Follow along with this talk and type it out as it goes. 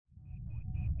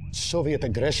Soviet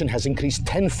aggression has increased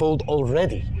tenfold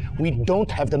already. We don't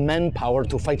have the manpower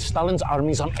to fight Stalin's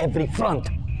armies on every front.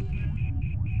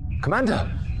 Commander,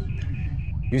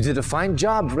 you did a fine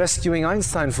job rescuing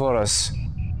Einstein for us.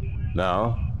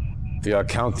 Now, we are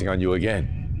counting on you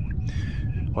again.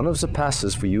 One of the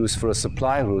passes we used for a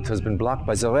supply route has been blocked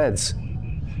by the Reds.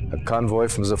 A convoy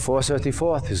from the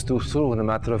 434th is due through in a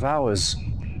matter of hours.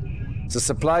 The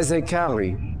supplies they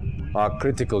carry are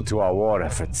critical to our war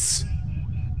efforts.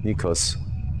 Nikos,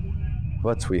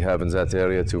 what we have in that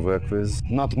area to work with?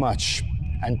 Not much,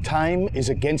 and time is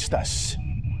against us.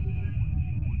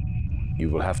 You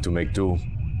will have to make do.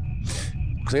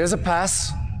 Clear the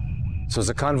pass, so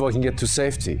the convoy can get to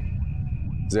safety.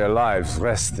 Their lives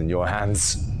rest in your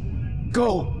hands.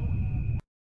 Go!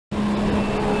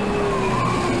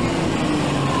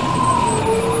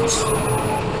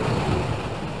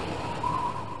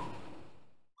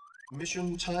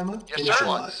 Mission timer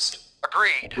initialized.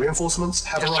 Agreed. Reinforcements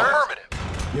have arrived.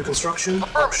 Affirmative. New construction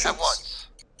Affirmative. At options. once.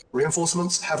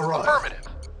 Reinforcements have arrived. Affirmative.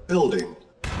 Building.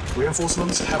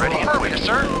 Reinforcements have Ready and arrived. waiting,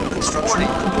 sir. Construction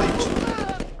Reporting.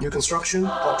 complete. New construction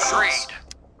options. Agreed.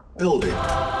 Building.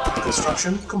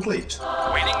 Construction complete.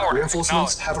 Waiting order.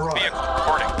 Reinforcements have arrived. Vehicle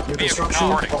reporting. New Vehicle construction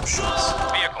reporting.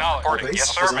 options. Vehicle Our reporting. base Yes,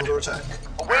 is sir. under attack.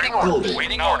 Awaiting orders. Building.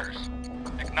 Waiting orders.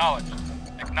 Acknowledged.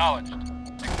 Acknowledged.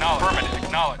 Acknowledged. Affirmative.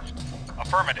 Acknowledged.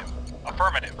 Affirmative.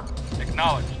 Affirmative.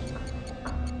 Acknowledged.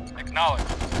 Acknowledged.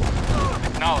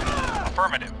 Acknowledged.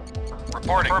 Affirmative.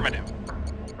 Reporting. Affirmative.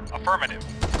 Affirmative.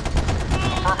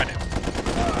 Affirmative.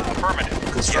 Affirmative.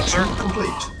 Yes, Construction sir.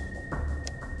 complete.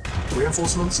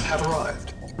 Reinforcements have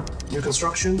arrived. New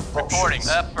construction Reporting. options.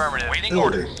 Affirmative. Waiting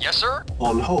Building. orders. Yes, sir.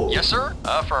 On hold. Yes, sir.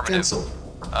 Affirmative. Cancel.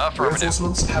 Affirmative.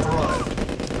 Reinforcements have arrived.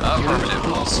 Affirmative. Unit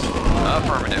lost.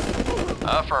 Affirmative.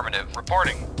 Affirmative.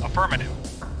 Reporting. Affirmative.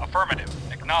 Affirmative.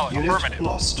 Acknowledge. Unit Affirmative.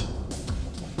 lost.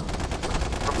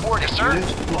 Reporting, sir.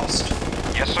 Unit lost.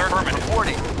 Yes, sir. Affirmative.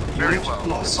 Reporting. Very Unit well.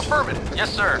 lost. Affirmative.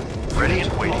 Yes, sir. Ready Unit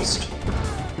and waiting. lost.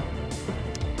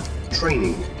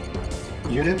 Training.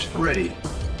 Unit ready.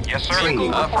 Yes, sir.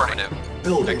 Training. Affirmative.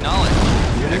 Building. Acknowledged.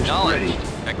 Unit Acknowledged.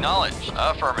 ready. Acknowledged.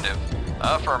 Affirmative.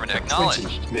 Affirmative. 20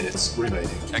 Acknowledged. minutes remaining.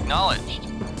 Acknowledged.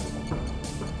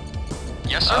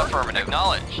 Yes, sir. Affirmative.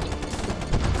 Acknowledged.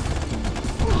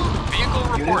 Vehicle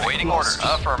Unit report. Waiting orders.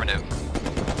 lost. Affirmative.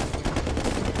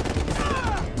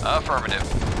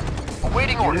 Affirmative.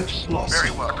 Awaiting orders. lost.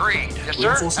 Very well. Agreed. Yes,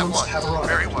 sir. At Reinforcements once. have arrived.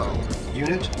 Very well.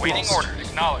 Unit Waiting lost. orders.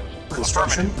 Acknowledged.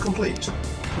 Construction Affirmative. complete.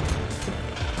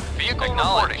 Vehicle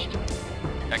acknowledged.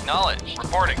 Acknowledged.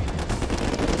 Reporting.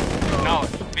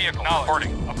 Acknowledged. Vehicle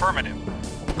reporting. Affirmative.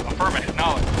 Affirmative.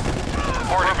 Acknowledged.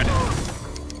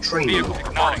 Affirmative. Training. Vehicle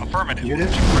reporting. Affirmative. Unit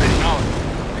ready.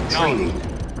 Acknowledged. Training.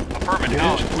 Affirmative.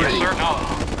 Unit Acknowledged. Yes, ready. sir.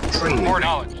 Acknowledged. Training. Report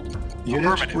acknowledged. Unit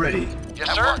Affirmative. ready. Yes,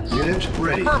 sir. Unit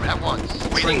ready. Affirmative. At once.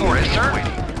 Waiting Training. orders, sir.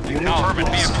 Unit Affirmative.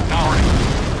 lost. Vehicle acknowledged.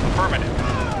 Affirmative.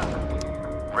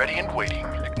 Ready and waiting.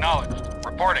 Acknowledged.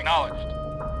 Reporting.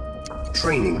 Acknowledged.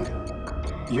 Training.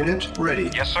 Unit ready.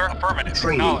 Yes, sir. Affirmative.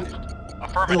 Training. Acknowledged.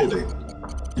 Affirmative. Building.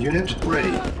 Unit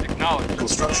ready. Acknowledged.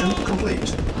 Construction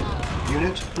complete.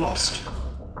 Unit lost.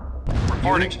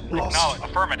 Reporting. Unit lost. Acknowledged.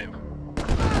 Affirmative.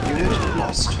 Unit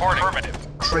lost. Reporting. Affirmative.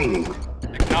 Training.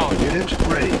 Acknowledged. Unit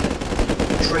ready.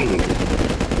 Training.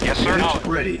 Yes, sir. Unit Acknowledged.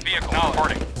 ready. Vehicle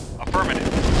reporting. Affirmative.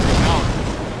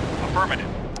 Acknowledged.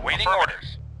 Affirmative. Waiting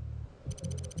orders.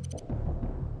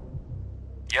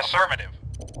 Yes, sir. Affirmative.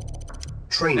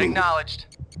 Training. Acknowledged.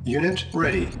 Unit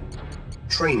ready.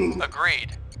 Training.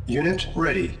 Agreed. Unit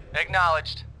ready.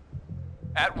 Acknowledged.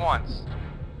 At once.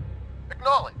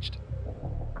 Acknowledged.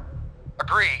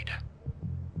 Agreed.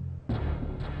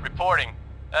 Reporting.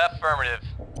 Affirmative.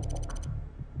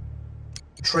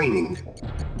 Training.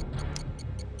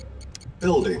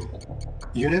 Building.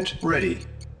 Unit ready.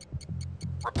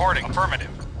 Reporting. Affirmative.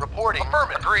 Reporting.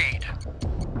 Affirmative. Agreed.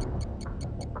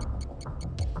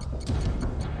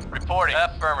 Reporting.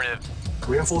 Affirmative.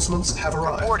 Reinforcements have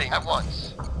arrived. Reporting at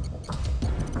once.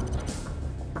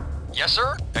 Yes,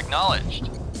 sir. Acknowledged.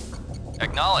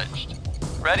 Acknowledged.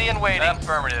 Ready and waiting.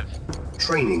 Affirmative.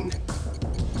 Training.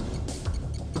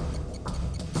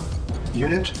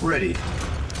 Unit ready.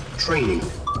 Training.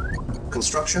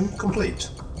 Construction complete.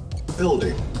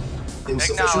 Building.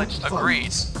 Insufficient Acknowledged. funds.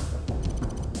 Agreed.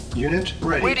 Unit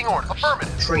ready. Waiting orders.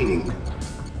 Affirmative. Training.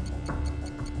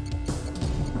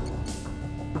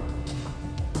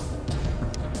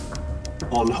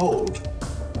 On hold.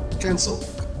 Cancel.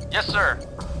 Yes, sir.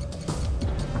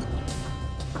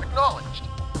 Acknowledged.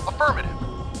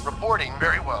 Affirmative. Reporting.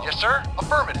 Very well. Yes, sir.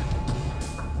 Affirmative.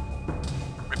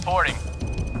 Reporting.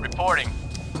 Reporting.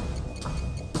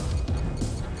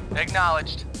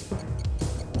 Acknowledged.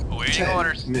 Awaiting 10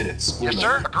 orders. minutes Yes, remaining.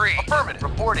 sir. Agreed. Affirmative.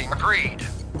 Reporting. Agreed.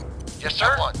 Yes,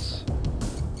 sir. At once.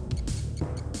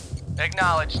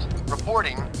 Acknowledged.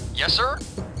 Reporting. Yes, sir.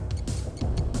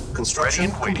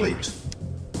 Construction Ready and waiting. complete.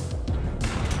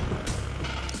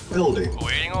 Building.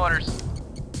 Awaiting orders.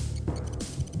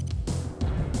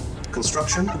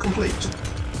 Construction complete.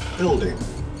 Building.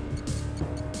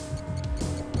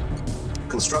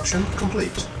 Construction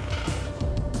complete.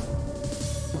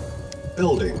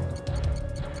 Building.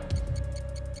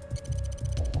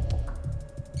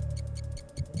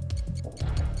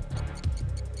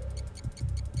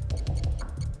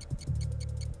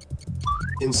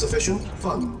 Insufficient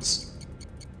funds.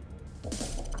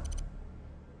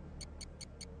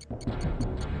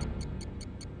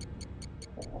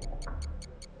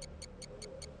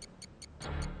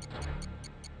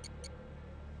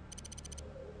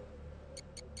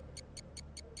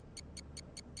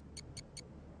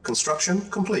 Construction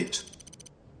complete.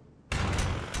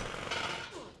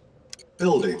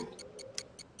 Building.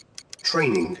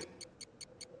 Training.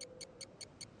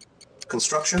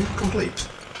 Construction complete.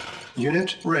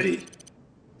 Unit ready.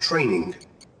 Training.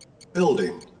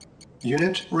 Building.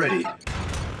 Unit ready.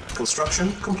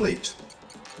 Construction complete.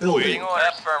 Building. Awaiting orders.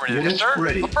 Affirmative. Unit Yes, sir.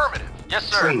 ready. Affirmative. Yes,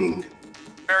 sir. Training.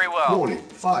 Very well. Warning,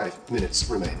 5 minutes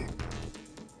remaining.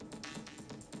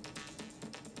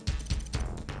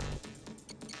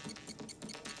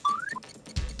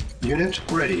 Unit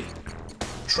ready.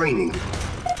 Training.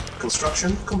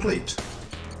 Construction complete.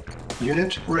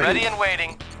 Unit ready. Ready and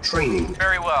waiting. Training.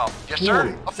 Very well. Yes, sir.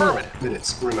 Warning, 4 Affirmative.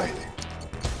 minutes remaining.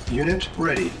 Unit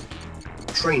ready.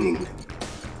 Training.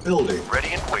 Building. Ready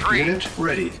and waiting. Unit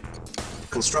ready.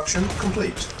 Construction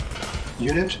complete.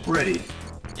 Unit ready.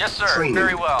 Yes, sir. Training.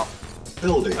 Very well.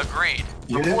 Building. Agreed.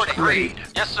 Unit Reporting. ready. Agreed.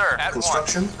 Yes, sir. At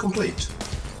Construction once. complete.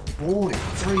 Warning,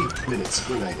 3 minutes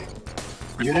remaining.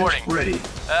 Reporting. Unit ready.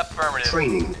 Affirmative.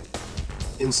 Training.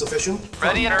 Insufficient.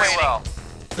 Ready and funds. waiting. Well.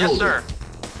 Yes, Building. sir.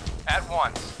 At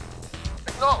once.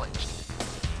 Acknowledged.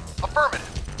 Affirmative.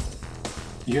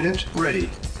 Unit ready.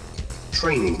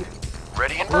 Training.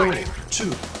 Ready and Warning, waiting. 2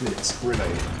 minutes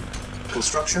remaining.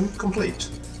 Construction complete.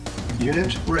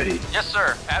 Unit ready. Yes,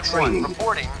 sir. At Training. once.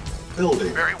 Reporting.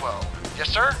 Building. Very well. Yes,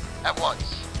 sir. At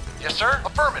once. Yes, sir.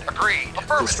 Affirmative. Agreed.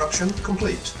 Affirmative. Construction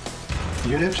complete.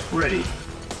 Unit ready.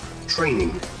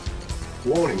 Training.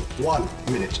 Warning, 1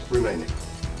 minute remaining.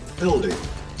 Building.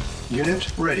 Unit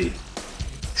ready.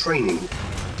 Training.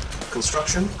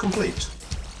 Construction complete.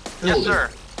 Building. Yes, sir.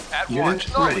 At Unit once.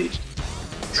 ready. Acknowledged.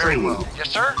 Very Training. well. Yes,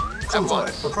 sir. At Convoy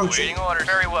once. approaching. Waiting orders.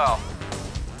 Very well.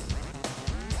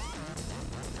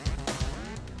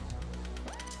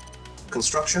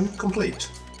 Construction complete.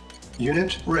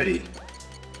 Unit ready.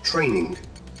 Training.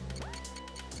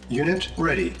 Unit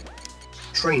ready.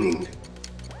 Training.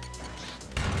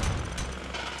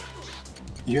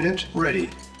 Unit ready.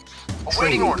 Awaiting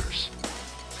Training. orders.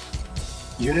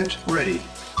 Unit ready.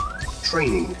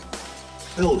 Training.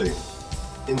 Building.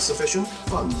 Insufficient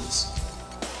funds.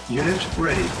 Unit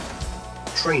ready.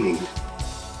 Training.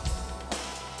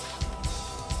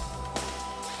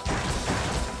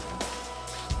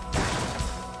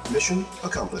 Mission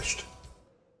accomplished.